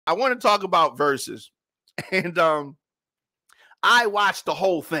I want to talk about verses, and I watched the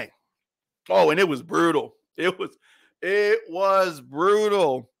whole thing. Oh, and it was brutal. It was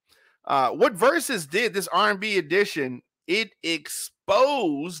brutal. What verses did this R&B edition? It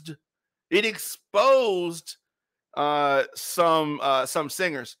exposed some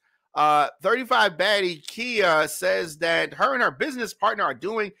singers. 35 Baddie Kia says that her and her business partner are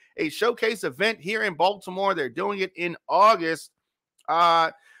doing a showcase event here in Baltimore. They're doing it in August.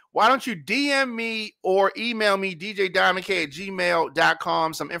 Why don't you DM me or email me,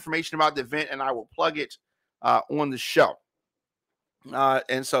 djdiamondk@gmail.com, some information about the event, and I will plug it on the show.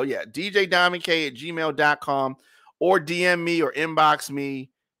 And so, yeah, djdiamondk@gmail.com, or DM me or inbox me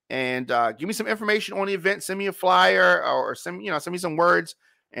and give me some information on the event. Send me a flyer or send me some words,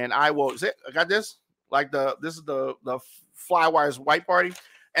 and I will. I got this. This is the Flywires White Party,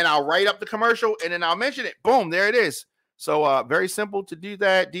 and I'll write up the commercial and then I'll mention it. Boom, there it is. So very simple to do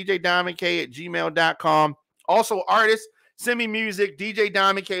that. djdiamondk@gmail.com. Also, artists, send me music.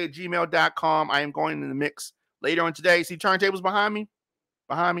 djdiamondk@gmail.com. I am going in the mix later on today. See turntables behind me?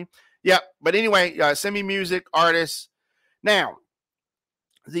 Yeah. But anyway, send me music, artists. Now,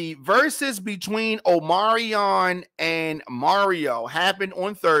 the verses between Omarion and Mario happened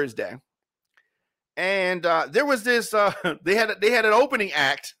on Thursday. And there was this, they had an opening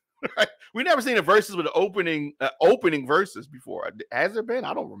act. Right? We never seen a verses with an opening verses before. Has there been?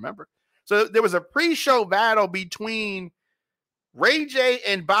 I don't remember. So there was a pre-show battle between Ray J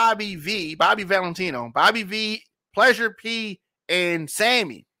and Bobby Valentino, Bobby V, Pleasure P, and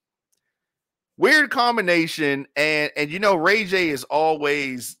Sammy. Weird combination, and Ray J is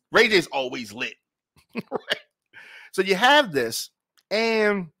always lit. Right? So you have this,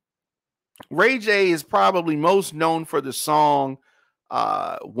 and Ray J is probably most known for the song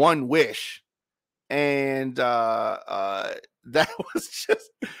One Wish. And that was just,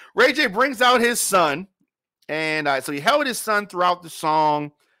 Ray J brings out his son. And so he held his son throughout the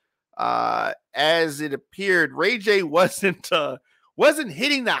song. As it appeared, Ray J wasn't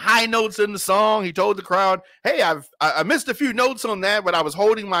hitting the high notes in the song. He told the crowd, hey, I missed a few notes on that, but I was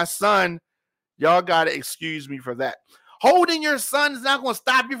holding my son. Y'all got to excuse me for that. Holding your son is not going to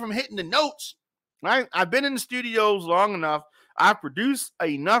stop you from hitting the notes, right? I've been in the studios long enough. I've produced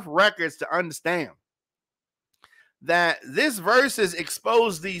enough records to understand that this verses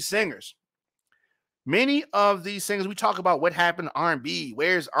exposed these singers. Many of these singers, we talk about what happened to R&B.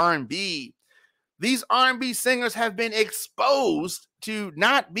 Where's R&B? These R&B singers have been exposed to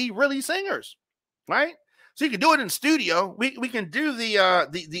not be really singers, right? So you can do it in studio. We can do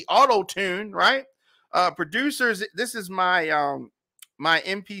the auto tune, right? Producers, this is my my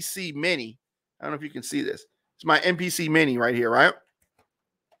MPC Mini. I don't know if you can see this. It's my MPC Mini right here, right?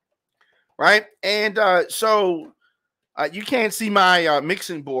 Right, and so you can't see my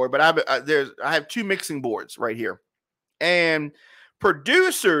mixing board, but I have two mixing boards right here, and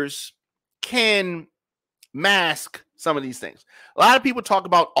producers can mask some of these things. A lot of people talk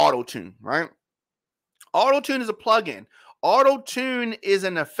about auto-tune, right? Auto-tune is a plugin. Auto-tune is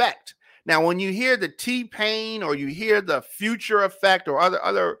an effect. Now, when you hear the T-Pain or you hear the Future effect or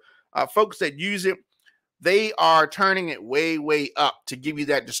other folks that use it, they are turning it way, way up to give you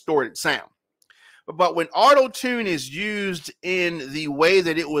that distorted sound. But when auto-tune is used in the way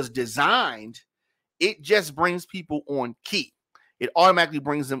that it was designed, it just brings people on key. It automatically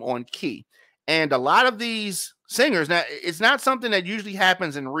brings them on key. And a lot of these singers, now it's not something that usually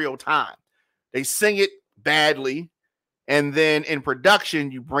happens in real time. They sing it badly, and then in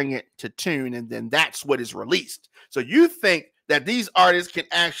production, you bring it to tune, and then that's what is released. So you think that these artists can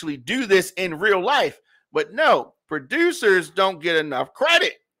actually do this in real life, but no, producers don't get enough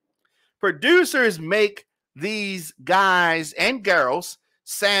credit. Producers make these guys and girls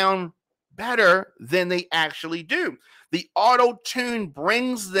sound better than they actually do. The auto-tune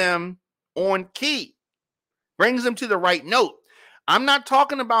brings them on key, brings them to the right note. I'm not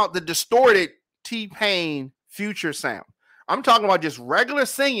talking about the distorted T-Pain Future sound. I'm talking about just regular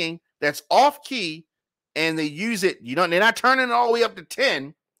singing that's off key, and they use it. They're not turning it all the way up to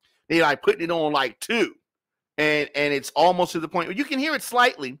 10. They like putting it on like 2, and it's almost to the point where you can hear it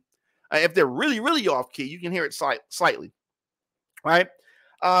slightly. If they're really, really off key, you can hear it slightly, right?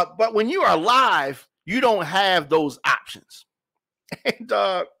 But when you are live, you don't have those options. And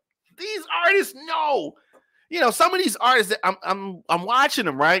these artists know, some of these artists that I'm watching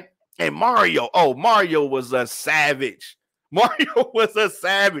them, right? And Mario was a savage. Mario was a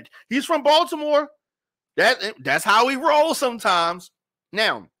savage. He's from Baltimore. That's how he rolls sometimes.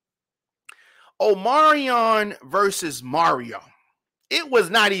 Now, Omarion versus Mario. It was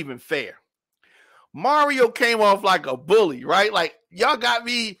not even fair. Mario came off like a bully, right? Like Y'all got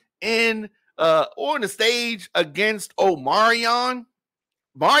me in on the stage against Omarion.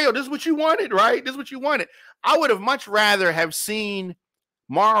 Mario, this is what you wanted, right? This is what you wanted. I would have much rather have seen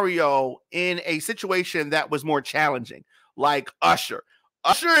Mario in a situation that was more challenging, like Usher.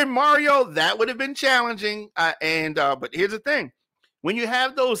 Usher and Mario, that would have been challenging. But here's the thing. When you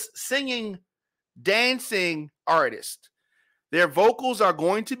have those singing, dancing artists, their vocals are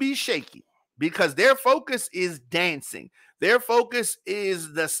going to be shaky because their focus is dancing. Their focus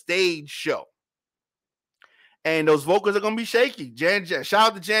is the stage show. And those vocals are going to be shaky. Shout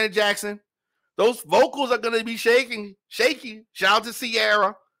out to Janet Jackson. Those vocals are going to be shaky. Shout out to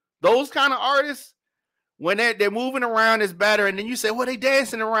Sierra. Those kind of artists, when they're moving around, is better. And then you say, well, they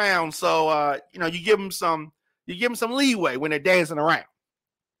dancing around. So, you give them some leeway when they're dancing around.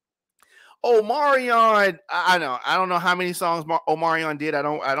 Omarion, I don't know how many songs Omarion did. I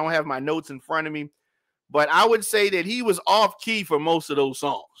don't have my notes in front of me, but I would say that he was off key for most of those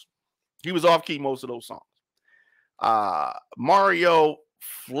songs. Mario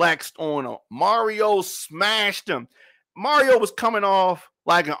flexed on him. Mario smashed him. Mario was coming off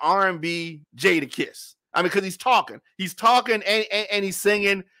like an R&B Jadakiss. I mean, because he's talking and he's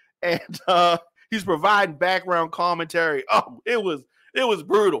singing, and he's providing background commentary. Oh, it was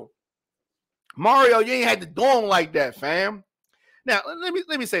brutal. Mario, you ain't had to do him like that, fam. Now,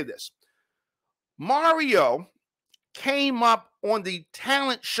 let me say this. Mario came up on the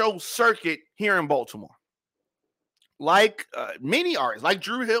talent show circuit here in Baltimore. Like many artists, like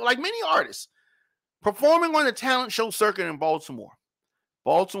Drew Hill, like many artists, performing on the talent show circuit in Baltimore.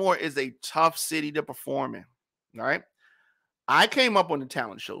 Baltimore is a tough city to perform in, all right? I came up on the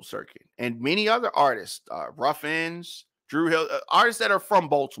talent show circuit, and many other artists, Ruffins, Drew Hill, artists that are from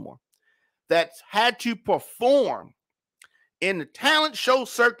Baltimore, that had to perform in the talent show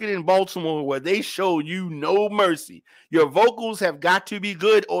circuit in Baltimore, where they show you no mercy. Your vocals have got to be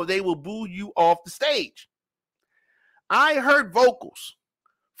good or they will boo you off the stage. I heard vocals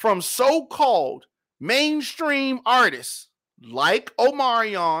from so-called mainstream artists like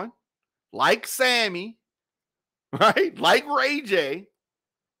Omarion, like Sammy, right? Like Ray J,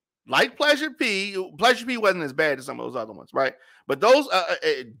 like Pleasure P. Pleasure P wasn't as bad as some of those other ones, right? But those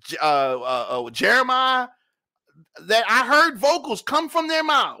Jeremiah, that I heard vocals come from their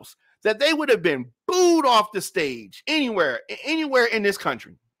mouths that they would have been booed off the stage anywhere in this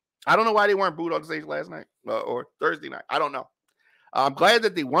country. I don't know why they weren't booed off the stage last night or Thursday night. I don't know. I'm glad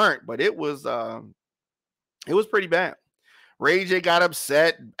that they weren't, but it was pretty bad. Ray J got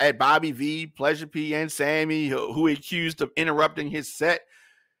upset at Bobby V, Pleasure P, and Sammy, who accused of interrupting his set.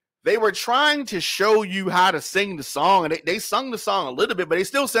 They were trying to show you how to sing the song, and they sung the song a little bit, but they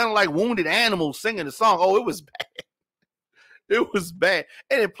still sounded like wounded animals singing the song. Oh, it was bad. It was bad.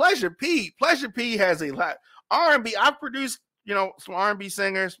 And then Pleasure P has a lot. R&B, I've produced, some R&B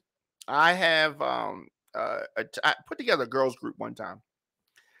singers. I have I put together a girls group one time.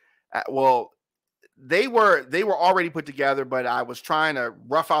 They were already put together, but I was trying to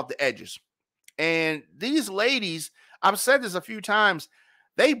rough out the edges. And these ladies, I've said this a few times,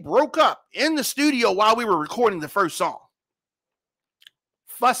 they broke up in the studio while we were recording the first song,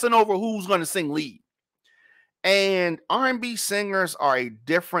 fussing over who's going to sing lead. And R&B singers are a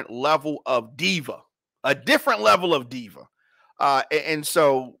different level of diva, and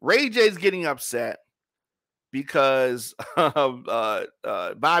so Ray J's getting upset because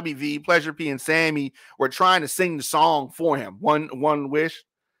Bobby V, Pleasure P, and Sammy were trying to sing the song for him, One Wish.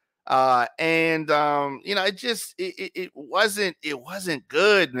 It wasn't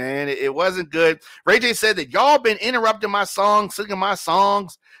good, man. It wasn't good. Ray J said that y'all been interrupting my songs,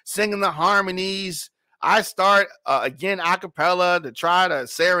 singing the harmonies. I start again a cappella to try to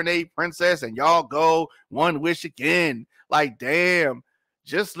serenade Princess, and y'all go One Wish again. Like, damn,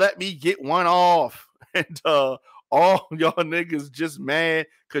 just let me get one off. And all y'all niggas just mad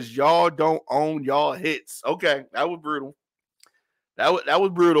because y'all don't own y'all hits. Okay, that was brutal. That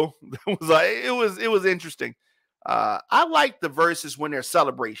was brutal. It was interesting. I like the verses when they're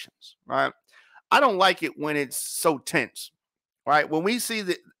celebrations, right? I don't like it when it's so tense, right? When we see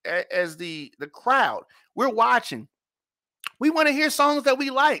as the crowd, we're watching. We want to hear songs that we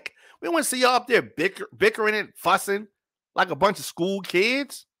like. We want to see y'all up there bickering and fussing like a bunch of school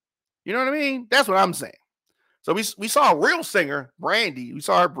kids. You know what I mean? That's what I'm saying. So we saw a real singer, Brandy. We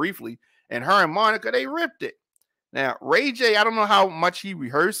saw her briefly, and her and Monica, they ripped it. Now, Ray J, I don't know how much he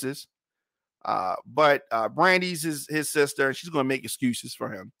rehearses, but Brandy's his sister, and she's going to make excuses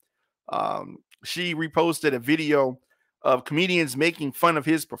for him. She reposted a video of comedians making fun of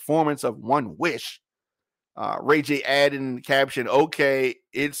his performance of One Wish. Ray J added in the caption, okay,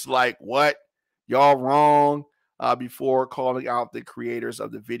 it's like, what? Y'all wrong. before calling out the creators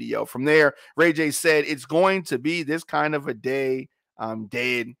of the video. From there, Ray J said, "It's going to be this kind of a day. I'm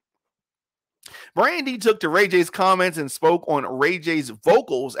dead." Brandy took to Ray J's comments and spoke on Ray J's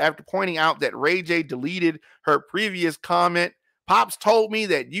vocals after pointing out that Ray J deleted her previous comment. "Pops told me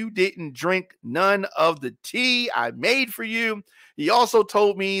that you didn't drink none of the tea I made for you. He also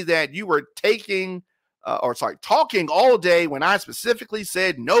told me that you were talking all day when I specifically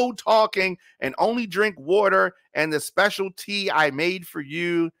said no talking and only drink water and the special tea I made for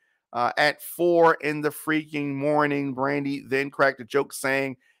you at 4 in the freaking morning." Brandy then cracked a joke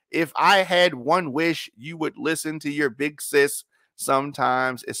saying, "If I had one wish, you would listen to your big sis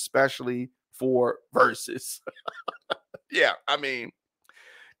sometimes, especially for verses." Yeah, I mean,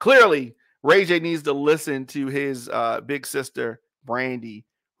 clearly Ray J needs to listen to his big sister Brandy,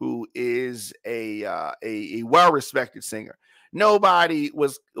 who is a well-respected singer. Nobody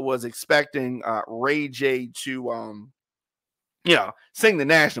was expecting Ray J to sing the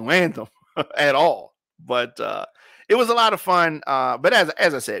national anthem at all, but it was a lot of fun. But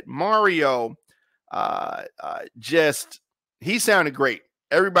as I said, Mario he sounded great.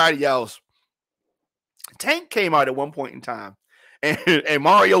 Everybody else, Tank came out at one point in time, and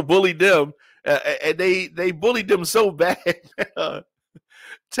Mario bullied them, and they bullied them so bad.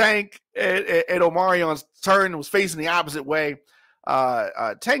 Tank and Omarion's turn was facing the opposite way.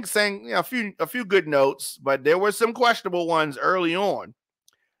 Tank sang a few good notes, but there were some questionable ones early on,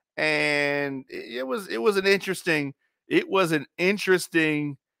 and it was an interesting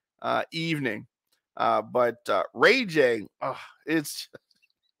evening. But Ray J, it's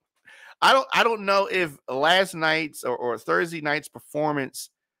I don't know if last night's or Thursday night's performance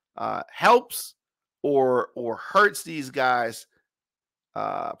helps or hurts these guys'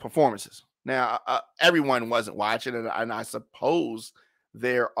 performances. Now, everyone wasn't watching, and I suppose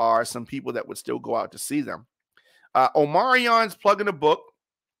there are some people that would still go out to see them. Omarion's plugging a book.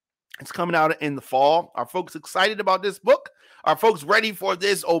 It's coming out in the fall. Are folks excited about this book? Are folks ready for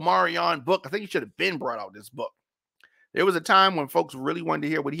this Omarion book? I think he should have been brought out this book. There was a time when folks really wanted to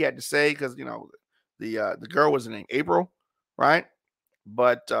hear what he had to say because, the girl was named April, right?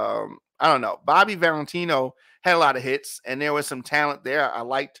 But I don't know. Bobby Valentino had a lot of hits, and there was some talent there. I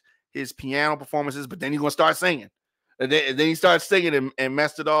liked his piano performances, but then he's going to start singing. And then he started singing and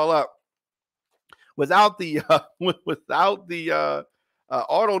messed it all up. Without the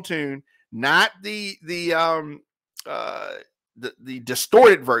auto-tune, not the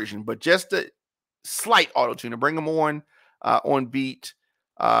distorted version, but just the slight auto-tune to bring them on beat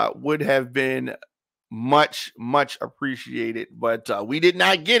would have been much appreciated, but we did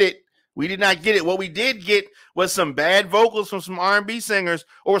not get it. What we did get was some bad vocals from some R&B singers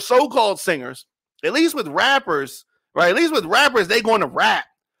or so-called singers. At least with rappers, right? At least with rappers, they going to rap.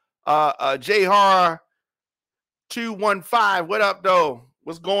 J Har 215, what up though?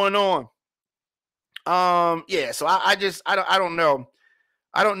 What's going on? Yeah, so I don't know.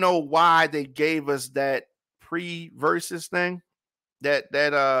 I don't know why they gave us that pre-versus thing. That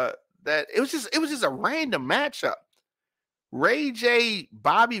it was just a random matchup. Ray J,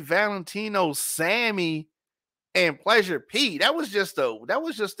 Bobby Valentino, Sammy, and Pleasure P. That was just a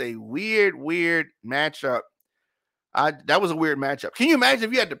weird matchup. That was a weird matchup. Can you imagine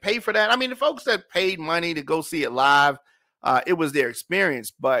if you had to pay for that? I mean, the folks that paid money to go see it live, it was their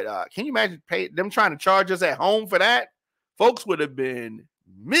experience. But can you imagine them trying to charge us at home for that? Folks would have been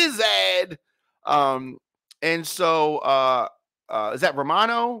mizzed. And so is that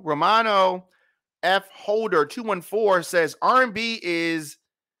Romano? Romano F Holder 214 says R&B is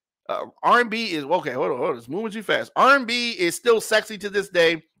okay. Hold on, it's moving too fast. R&B is still sexy to this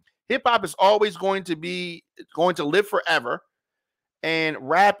day. Hip hop is always going to live forever, and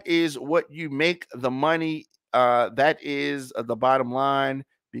rap is what you make the money. That is the bottom line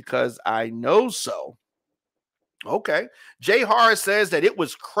because I know so. Okay, Jay Har says that it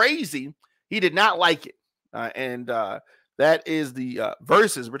was crazy. He did not like it, and that is the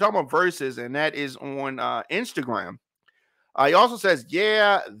verses. We're talking about verses, and that is on Instagram. He also says,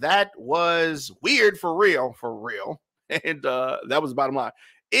 yeah, that was weird for real. And that was the bottom line.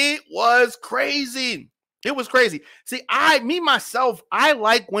 It was crazy. It was crazy. See, myself, I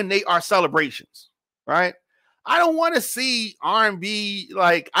like when they are celebrations, right? I don't want to see R&B,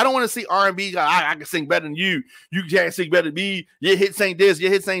 I don't want to see R&B, I can sing better than you. You can't sing better than me. Your hits ain't this,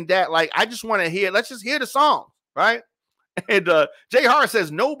 your hits ain't that. I just want to let's just hear the song, right? And Jay Har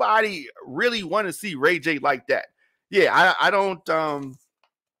says, nobody really want to see Ray J like that. Yeah, I don't know.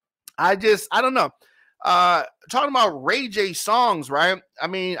 Talking about Ray J songs, right? I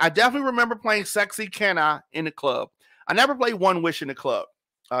mean, I definitely remember playing Sexy Can I in the club. I never played One Wish in the club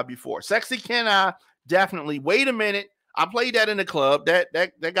before. Sexy Can I definitely. Wait a minute. I played that in the club.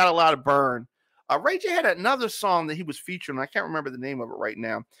 That got a lot of burn. Ray J had another song that he was featuring. I can't remember the name of it right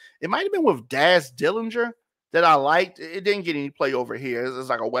now. It might have been with Daz Dillinger that I liked. It didn't get any play over here. It's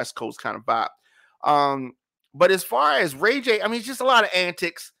like a West Coast kind of vibe. But as far as Ray J, I mean, it's just a lot of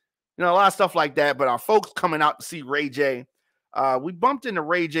antics, a lot of stuff like that. But our folks coming out to see Ray J. We bumped into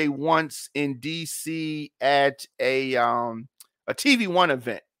Ray J once in DC at a TV One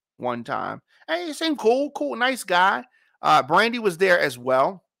event one time. Hey, he seemed cool, nice guy. Brandy was there as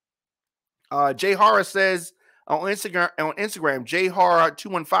well. Jay Horror says on Instagram, Jay Horror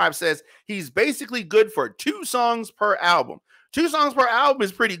 215 says he's basically good for 2 songs per album. 2 songs per album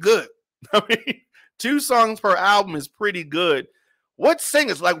is pretty good. I mean, 2 songs per album is pretty good. What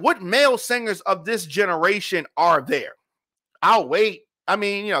singers, like what male singers of this generation are there? I'll wait. I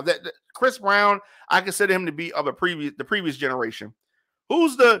mean, that Chris Brown, I consider him to be of the previous generation.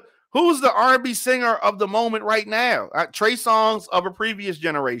 Who's the R&B singer of the moment right now? Trey Songz of a previous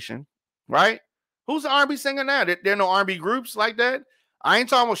generation. Right? Who's the R&B singer now? There are no R&B groups like that. I ain't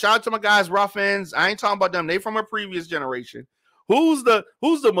talking about, shout out to my guys, Ruffins. I ain't talking about them. They from a previous generation. Who's the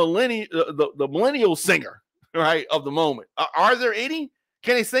millennial singer, right, of the moment? Are there any?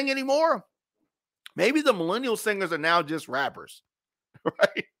 Can they sing anymore? Maybe the millennial singers are now just rappers,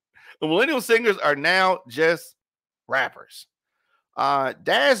 right? The millennial singers are now just rappers.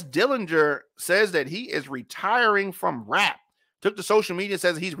 Daz Dillinger says that he is retiring from rap. Took to social media,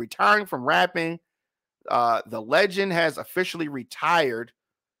 says he's retiring from rapping. The legend has officially retired,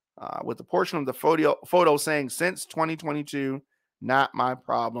 with a portion of the photo saying, since 2022, not my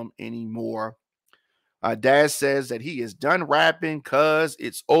problem anymore. Daz says that he is done rapping because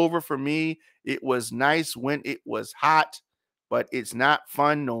it's over for me. It was nice when it was hot, but it's not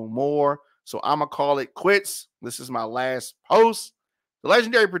fun no more. So I'm going to call it quits. This is my last post. The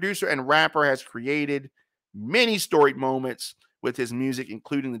legendary producer and rapper has created many storied moments with his music,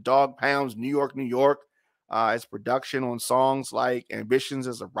 including the Dog Pound's New York, New York, his production on songs like Ambitions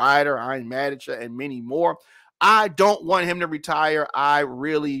as a Rider, I Ain't Mad at You, and many more. I don't want him to retire. I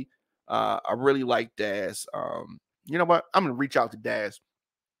really like Daz. You know what? I'm going to reach out to Daz.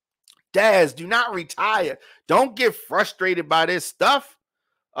 Daz, do not retire. Don't get frustrated by this stuff.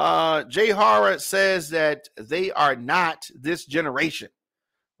 Jay Horror says that they are not this generation.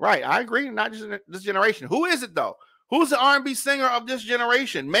 Right, I agree. Not just this generation. Who is it, though? Who's the R&B singer of this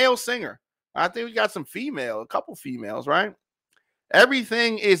generation? Male singer. I think we got a couple females, right?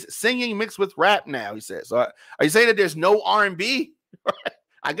 Everything is singing mixed with rap now, he says. So are you saying that there's no R&B?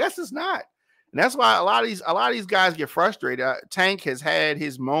 I guess it's not. And that's why a lot of these guys get frustrated. Tank has had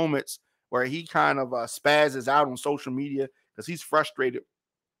his moments where he kind of spazzes out on social media because he's frustrated.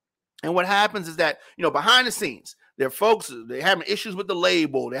 And what happens is that, behind the scenes, they're having issues with the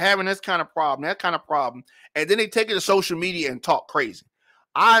label. They're having that kind of problem. And then they take it to social media and talk crazy.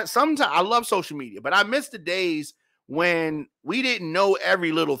 Sometimes I love social media, but I miss the days when we didn't know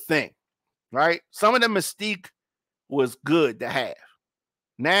every little thing, right? Some of the mystique was good to have.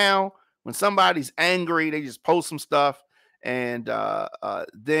 Now, when somebody's angry, they just post some stuff, and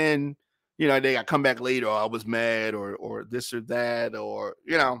then they got come back later. Oh, I was mad, or this or that, or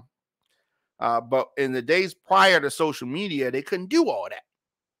But in the days prior to social media, they couldn't do all that.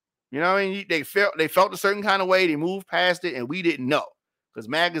 They felt a certain kind of way. They moved past it, and we didn't know because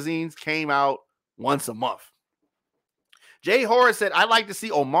magazines came out once a month. Jay Horace said, "I'd like to see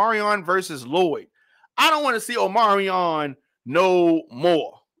Omarion versus Lloyd. I don't want to see Omarion no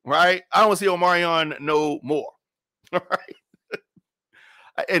more, right? I don't want to see Omarion no more, right?"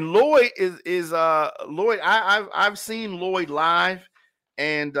 And Lloyd is Lloyd. I've seen Lloyd live,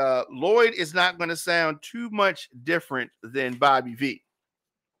 and Lloyd is not going to sound too much different than Bobby V.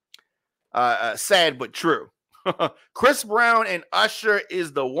 Sad but true. Chris Brown and Usher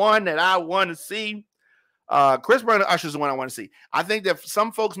is the one that I want to see. Chris Brown and Usher is the one I want to see. I think that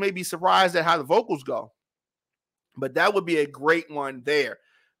some folks may be surprised at how the vocals go, but that would be a great one there.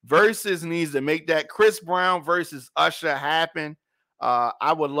 Verzuz needs to make that Chris Brown versus Usher happen.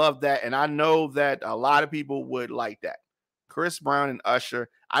 I would love that, and I know that a lot of people would like that. Chris Brown and Usher.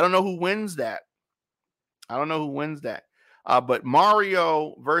 I don't know who wins that. But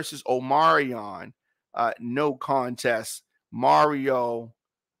Mario versus Omarion, no contest. Mario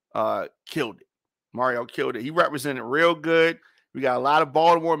killed it. He represented real good. We got a lot of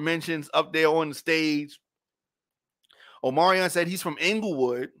Baltimore mentions up there on the stage. Omarion said he's from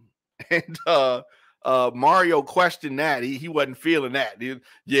Inglewood, and Mario questioned that. He wasn't feeling that.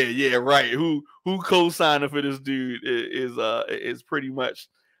 Yeah, right. Who co-signing for this dude is pretty much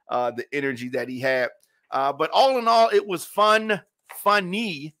the energy that he had. But all in all, it was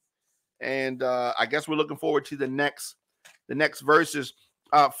funny. And I guess we're looking forward to the next verses.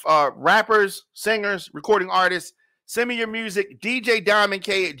 Rappers, singers, recording artists, send me your music,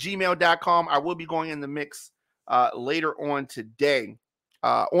 djdiamondk@gmail.com. I will be going in the mix later on today.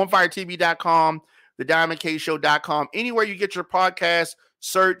 OnFireTV.com, thediamondkshow.com. Anywhere you get your podcast,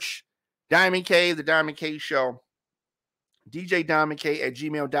 search Diamond K, The Diamond K Show,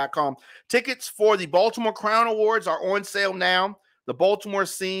 djdiamondk@gmail.com. Tickets for the Baltimore Crown Awards are on sale now.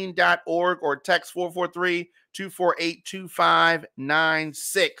 TheBaltimoreScene.org or text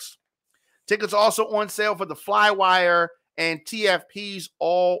 443-248-2596. Tickets also on sale for the Flywire and TFP's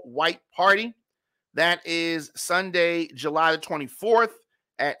all-white party. That is Sunday, July the 24th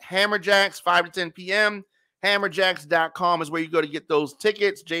at Hammerjacks, 5 to 10 p.m. Hammerjacks.com is where you go to get those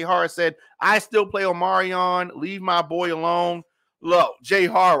tickets. Jay Hara said, I still play Omarion. Leave my boy alone. Look, Jay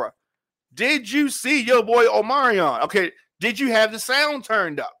Hara, did you see your boy Omarion? Okay, did you have the sound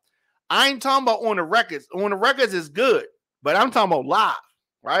turned up? I ain't talking about on the records. On the records is good, but I'm talking about live,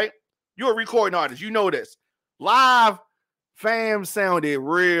 right? You're a recording artist. You know this. Live, fam sounded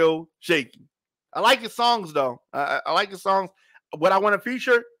real shaky. I like your songs, though. I like your songs. Would I want to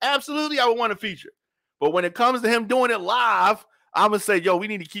feature? Absolutely, I would want to feature. But when it comes to him doing it live, I'm going to say, yo, we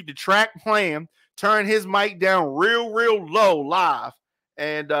need to keep the track playing, turn his mic down real low live,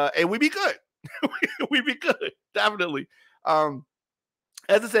 and we be good. We be good, definitely. As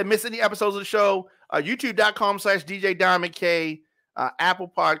I said, miss any episodes of the show, youtube.com/DJ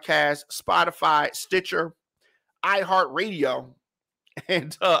Apple Podcasts, Spotify, Stitcher, iHeartRadio.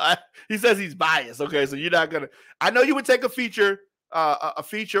 And he says he's biased. Okay, so you're not going to, I know you would take a feature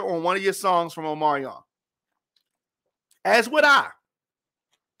on one of your songs from Omarion. As would I.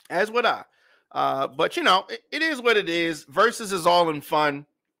 But you know, it is what it is. Versus is all in fun.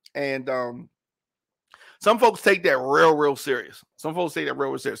 And some folks take that real serious.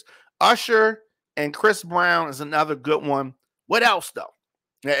 Usher and Chris Brown is another good one. What else though?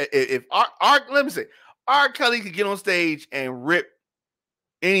 If let me say, R. Kelly could get on stage and rip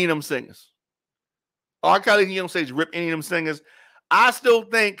any of them singers. R. Kelly can get on stage and rip any of them singers. I still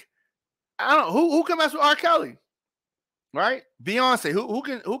think, I don't know, who can mess with R. Kelly? Right? Beyonce.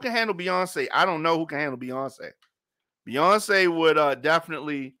 Who can handle Beyonce? I don't know who can handle Beyonce. Beyonce would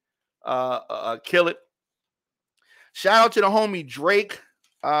definitely kill it. Shout out to the homie Drake.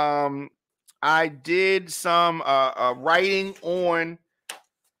 I did some writing on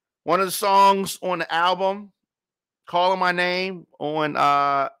one of the songs on the album, Calling My Name, on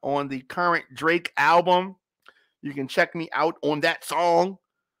the current Drake album. You can check me out on that song,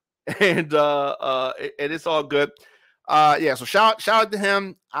 and it's all good. Yeah, so shout out to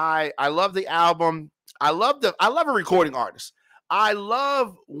him. I love the album. I love a recording artist. I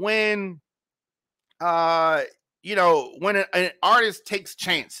love when when an artist takes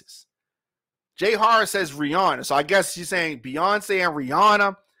chances. Jay Hara says Rihanna, so I guess she's saying Beyonce and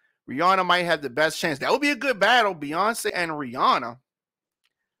Rihanna. Rihanna might have the best chance. That would be a good battle, Beyonce and Rihanna.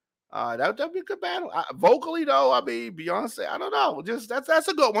 That would be a good battle. Vocally, though, I mean, Beyonce, I don't know. Just that's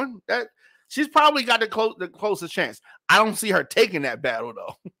a good one. That she's probably got the closest chance. I don't see her taking that battle,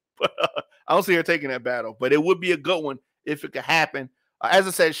 though. I don't see her taking that battle. But it would be a good one if it could happen. As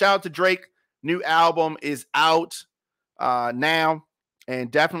I said, shout out to Drake. New album is out now.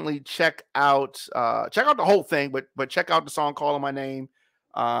 And definitely check out the whole thing, but check out the song Calling My Name,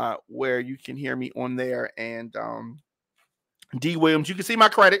 where you can hear me on there. And D Williams, you can see my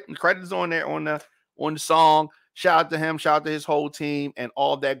credit. The credit is on there on the song. Shout out to him, shout out to his whole team, and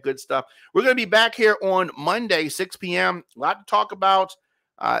all that good stuff. We're going to be back here on Monday, 6 p.m. A lot to talk about.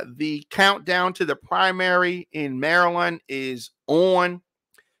 The countdown to the primary in Maryland is on.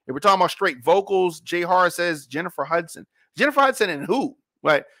 If we're talking about straight vocals, Jay Hara says Jennifer Hudson. Jennifer Hudson and who?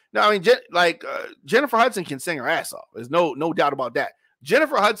 Right? No, I mean, Jennifer Hudson can sing her ass off. There's no doubt about that.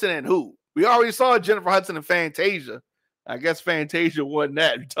 Jennifer Hudson and who? We already saw Jennifer Hudson in Fantasia. I guess Fantasia won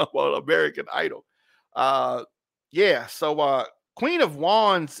that. You're talking about American Idol. Yeah, so Queen of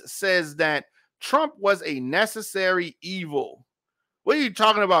Wands says that Trump was a necessary evil. What are you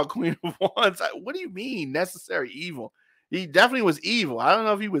talking about, Queen of Wands? What do you mean, necessary evil? He definitely was evil. I don't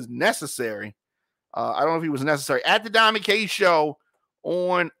know if he was necessary. At the Diamond K Show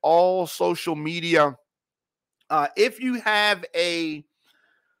on all social media. If you have a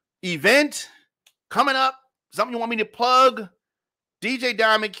event coming up, something you want me to plug,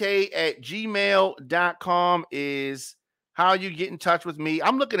 djdiamondk@gmail.com is how you get in touch with me.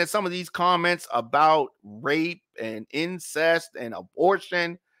 I'm looking at some of these comments about rape and incest and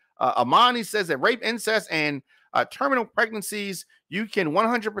abortion. Amani says that rape, incest, and terminal pregnancies, you can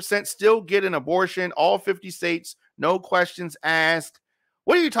 100% still get an abortion. All 50 states, no questions asked.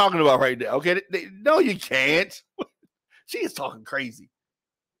 What are you talking about right now? Okay, no, you can't. She is talking crazy.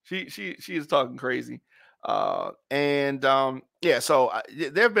 She is talking crazy. Yeah, so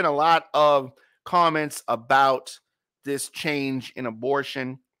there have been a lot of comments about this change in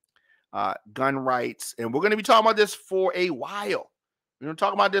abortion, gun rights, and we're going to be talking about this for a while. We're going to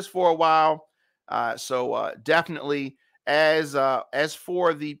talk about this for a while. So definitely, as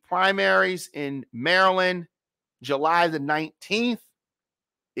for the primaries in Maryland, July the 19th,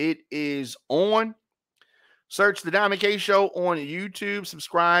 it is on. Search the Diamond K Show on YouTube.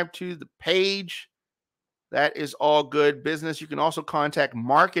 Subscribe to the page. That is all good business. You can also contact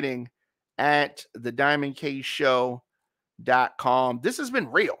marketing at thediamondkshow.com. This has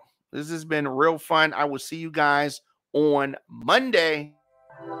been real. This has been real fun. I will see you guys on Monday.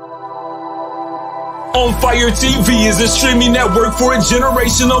 On Fire TV is a streaming network for a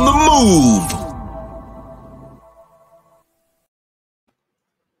generation on the move.